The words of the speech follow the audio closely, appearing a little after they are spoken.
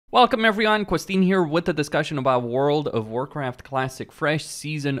Welcome everyone, Questin here with a discussion about World of Warcraft Classic Fresh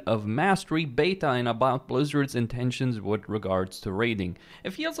Season of Mastery Beta and about Blizzard's intentions with regards to raiding.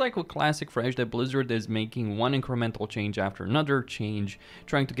 It feels like with Classic Fresh that Blizzard is making one incremental change after another change,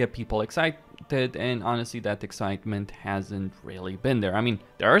 trying to get people excited, and honestly that excitement hasn't really been there. I mean,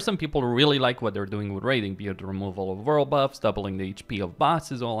 there are some people who really like what they're doing with raiding, be it the removal of world buffs, doubling the HP of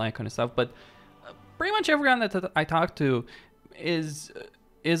bosses, all that kind of stuff, but pretty much everyone that I talk to is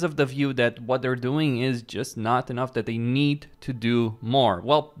of the view that what they're doing is just not enough, that they need to do more.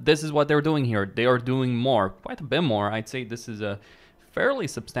 Well, this is what they're doing here. They are doing more, quite a bit more. I'd say this is a fairly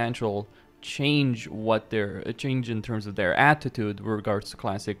substantial change, a change in terms of their attitude with regards to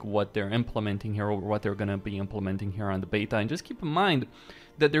Classic, what they're implementing here, or what they're going to be implementing here on the beta. And just keep in mind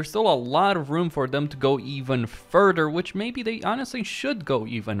that there's still a lot of room for them to go even further, which maybe they honestly should go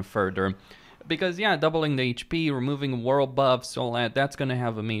even further. Because, yeah, doubling the HP, removing world buffs, all that's going to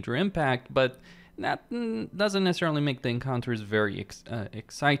have a major impact, but that doesn't necessarily make the encounters very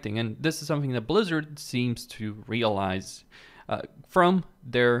exciting. And this is something that Blizzard seems to realize from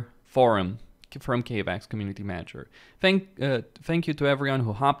their forum, from KVAX Community Manager. Thank you to everyone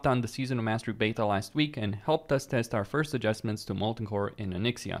who hopped on the Season of Mastery Beta last week and helped us test our first adjustments to Molten Core in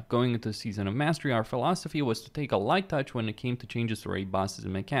Onyxia. Going into Season of Mastery, our philosophy was to take a light touch when it came to changes to raid bosses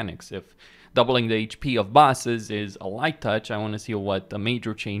and mechanics. If doubling the HP of bosses is a light touch, I want to see what the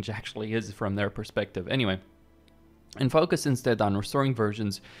major change actually is from their perspective. Anyway, and focus instead on restoring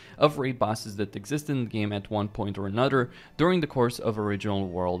versions of raid bosses that existed in the game at one point or another during the course of original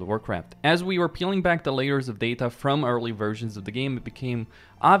World of Warcraft. As we were peeling back the layers of data from early versions of the game, it became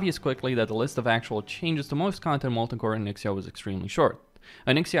obvious quickly that the list of actual changes to most content in Molten Core and Onyxia was extremely short.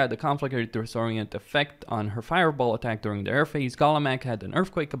 Onyxia had the conflict disorient effect on her fireball attack during the air phase, Galamak had an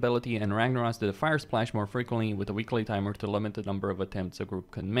earthquake ability, and Ragnaros did a fire splash more frequently with a weekly timer to limit the number of attempts a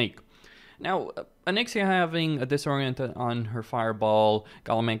group can make. Now, Onyxia having a disorient on her fireball,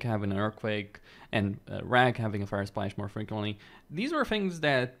 Galamak having an earthquake, and Rag having a fire splash more frequently, these were things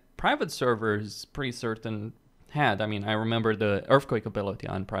that private servers pretty certain had. I mean, I remember the earthquake ability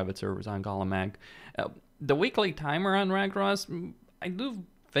on private servers on Galamak. The weekly timer on Ragnaros, I do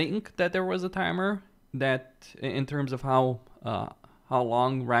think that there was a timer that, in terms of how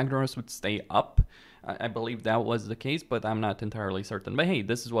long Ragnaros would stay up. I believe that was the case, but I'm not entirely certain. But hey,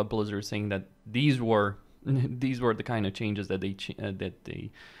 this is what Blizzard is saying, that these were the kind of changes that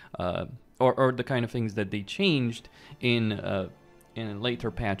or the kind of things that they changed in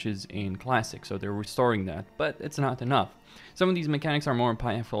later patches in Classic. So they're restoring that, but it's not enough. Some of these mechanics are more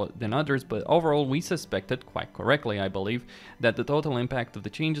impactful than others, but overall we suspected, quite correctly I believe, that the total impact of the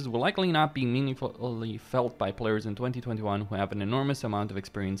changes will likely not be meaningfully felt by players in 2021 who have an enormous amount of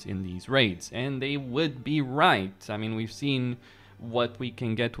experience in these raids. And they would be right. I mean, we've seen what we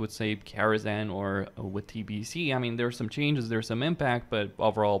can get with, say, Karazhan or with TBC. I mean, there's some changes, there's some impact, but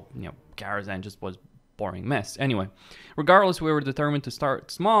overall, you know, Karazhan just was boring mess. Anyway, regardless, we were determined to start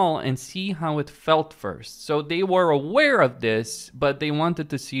small and see how it felt first. So they were aware of this, but they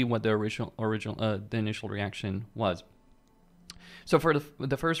wanted to see what the initial reaction was. So for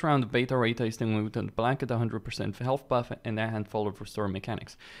the first round of beta raid testing, we went black at 100% health buff and a handful of restore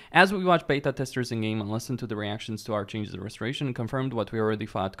mechanics. As we watched beta testers in game and listened to the reactions to our changes of restoration, and confirmed what we already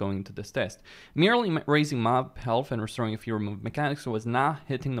thought going into this test. Merely raising mob health and restoring a few removed mechanics was not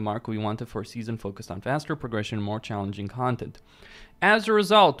hitting the mark we wanted for a season focused on faster progression and more challenging content. As a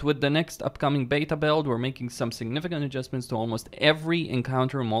result, with the next upcoming beta build, we're making some significant adjustments to almost every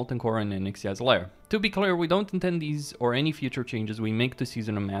encounter in Molten Core and Onyxia's lair. To be clear, we don't intend these or any future changes we make to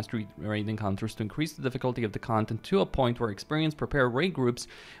Season of Mastery raid encounters to increase the difficulty of the content to a point where experienced prepared raid groups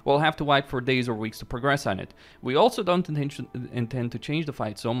will have to wipe for days or weeks to progress on it. We also don't intend to change the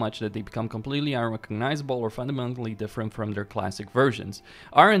fight so much that they become completely unrecognizable or fundamentally different from their classic versions.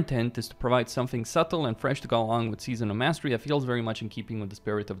 Our intent is to provide something subtle and fresh to go along with Season of Mastery that feels very much in keeping with the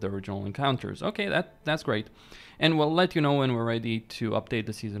spirit of the original encounters. Okay, that's great. And we'll let you know when we're ready to update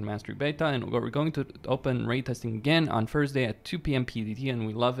the Season of Mastery Beta, and we're going to open raid testing again on Thursday at 2 p.m. PDT, and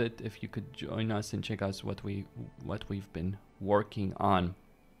we love it if you could join us and check out what we've been working on.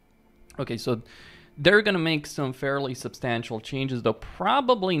 Okay, so they're going to make some fairly substantial changes, though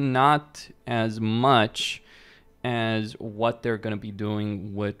probably not as much as what they're going to be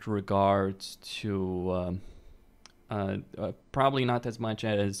doing with regards to probably not as much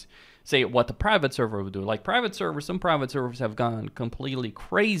as, say, what the private server would do. Like some private servers have gone completely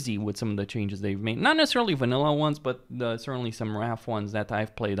crazy with some of the changes they've made. Not necessarily vanilla ones, but certainly some RAF ones that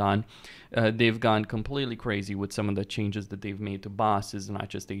I've played on. They've gone completely crazy with some of the changes that they've made to bosses, not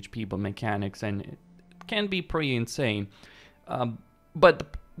just HP, but mechanics, and it can be pretty insane.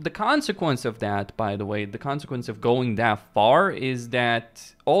 But the consequence of that, by the way, the consequence of going that far is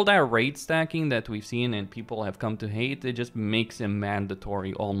that all that raid stacking that we've seen and people have come to hate, it just makes it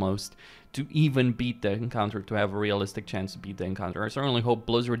mandatory almost to even beat the encounter, to have a realistic chance to beat the encounter. I certainly hope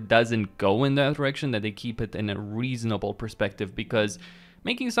Blizzard doesn't go in that direction, that they keep it in a reasonable perspective, because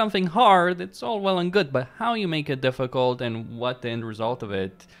making something hard, it's all well and good, but how you make it difficult and what the end result of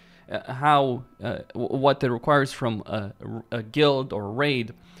it, what it requires from a guild or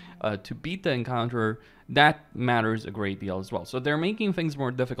raid to beat the encounter, that matters a great deal as well. So they're making things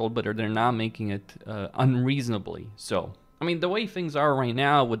more difficult, but they're not making it unreasonably so. I mean, the way things are right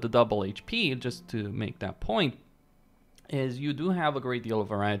now with the double HP, just to make that point, is you do have a great deal of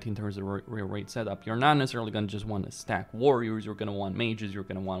variety in terms of real raid setup. You're not necessarily going to just want to stack warriors, you're going to want mages, you're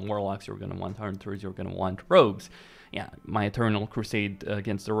going to want warlocks, you're going to want hunters, you're going to want rogues. Yeah, my eternal crusade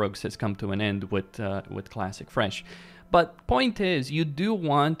against the rogues has come to an end with Classic Fresh. But point is, you do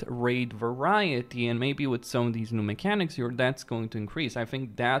want raid variety, and maybe with some of these new mechanics here, that's going to increase. I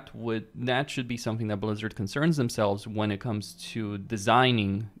think that should be something that Blizzard concerns themselves when it comes to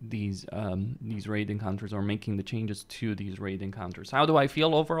designing these raid encounters or making the changes to these raid encounters. How do I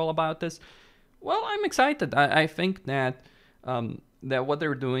feel overall about this? Well, I'm excited. I think that that what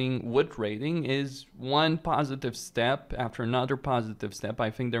they're doing with raiding is one positive step after another positive step.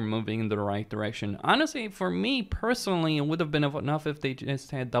 I think they're moving in the right direction. Honestly, for me personally, it would have been enough if they just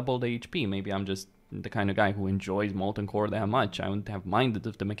had doubled HP. Maybe I'm just the kind of guy who enjoys Molten Core that much. I wouldn't have minded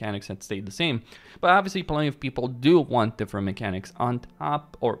if the mechanics had stayed the same. But obviously, plenty of people do want different mechanics on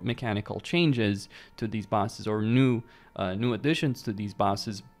top, or mechanical changes to these bosses, or new additions to these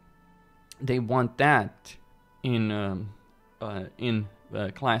bosses. They want that in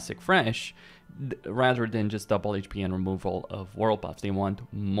Classic Fresh, rather than just double HP and removal of world buffs. They want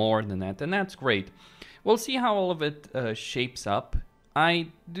more than that, and that's great. We'll see how all of it shapes up. I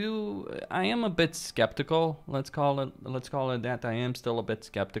am a bit skeptical. Let's call it that. I am still a bit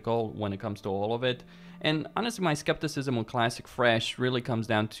skeptical when it comes to all of it. And honestly, my skepticism with Classic Fresh really comes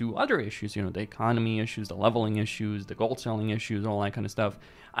down to other issues, you know, the economy issues, the leveling issues, the gold selling issues, all that kind of stuff.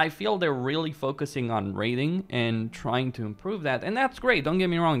 I feel they're really focusing on raiding and trying to improve that, and that's great, don't get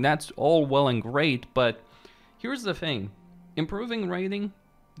me wrong, that's all well and great, but here's the thing. Improving raiding,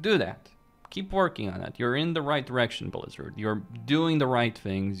 do that. Keep working on that. You're in the right direction, Blizzard. You're doing the right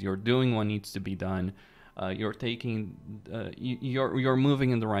things, you're doing what needs to be done. You're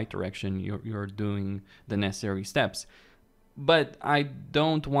moving in the right direction. You're doing the necessary steps. But I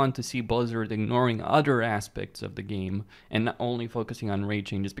don't want to see Blizzard ignoring other aspects of the game and not only focusing on raid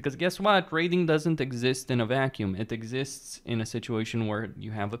changes. Because guess what? Raiding doesn't exist in a vacuum. It exists in a situation where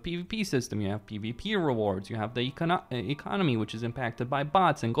you have a PvP system, you have PvP rewards, you have the economy, which is impacted by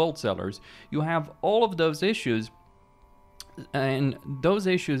bots and gold sellers. You have all of those issues. And those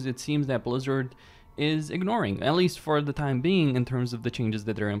issues, it seems that Blizzard is ignoring, at least for the time being, in terms of the changes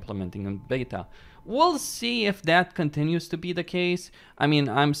that they're implementing in beta. We'll see if that continues to be the case. I mean,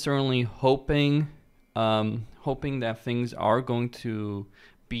 I'm certainly hoping that things are going to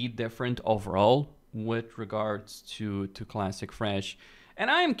be different overall with regards to Classic Fresh. And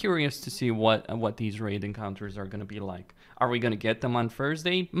I am curious to see what these raid encounters are going to be like. Are we going to get them on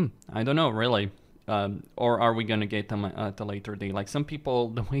Thursday? I don't know, really. Or are we going to get them at a later date? Like some people,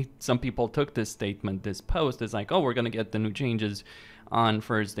 the way some people took this statement, this post, is like, oh, we're going to get the new changes on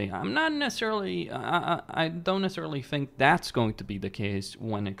Thursday. I'm not necessarily, I don't necessarily think that's going to be the case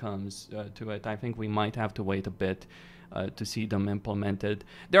when it comes to it. I think we might have to wait a bit to see them implemented.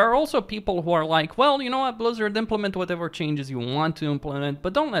 There are also people who are like, well, you know what, Blizzard, implement whatever changes you want to implement,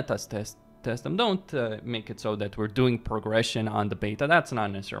 but don't let us test them. Don't make it so that we're doing progression on the beta. That's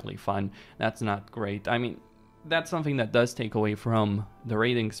not necessarily fun. That's not great. I mean, that's something that does take away from the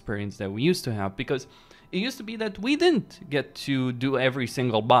raiding experience that we used to have, because it used to be that we didn't get to do every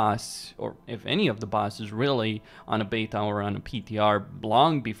single boss, or if any of the bosses really, on a beta or on a PTR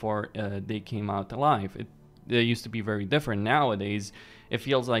long before they came out alive. It used to be very different. Nowadays, it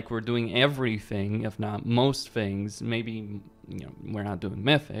feels like we're doing everything, if not most things. Maybe, you know, we're not doing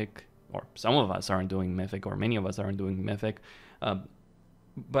Mythic, or some of us aren't doing Mythic, or many of us aren't doing Mythic.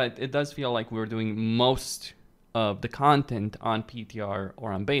 But it does feel like we're doing most of the content on PTR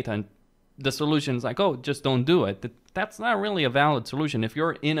or on beta. And the solution is like, oh, just don't do it. That's not really a valid solution. If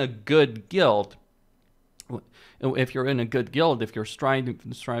you're in a good guild, if you're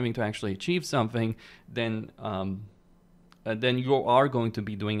striving to actually achieve something, then you are going to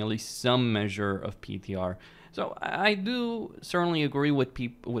be doing at least some measure of PTR. So I do certainly agree with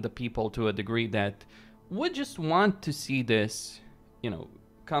the people to a degree that would just want to see this, you know,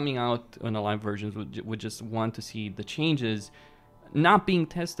 coming out in the live versions, would just want to see the changes not being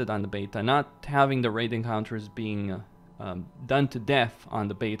tested on the beta, not having the raid encounters being done to death on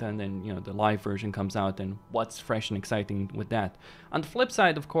the beta, and then, you know, the live version comes out, and what's fresh and exciting with that. On the flip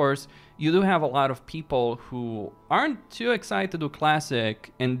side, of course, you do have a lot of people who aren't too excited with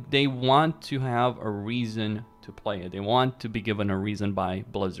Classic, and they want to have a reason to play it. They want to be given a reason by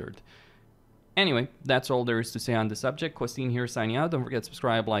Blizzard. Anyway, that's all there is to say on the subject. Questine here signing out. Don't forget to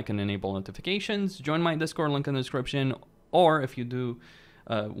subscribe, like, and enable notifications. Join my Discord, link in the description, or if you do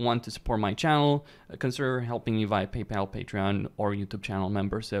want to support my channel, consider helping me via PayPal, Patreon, or YouTube channel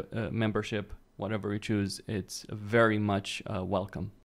membership, whatever you choose. It's very much welcome.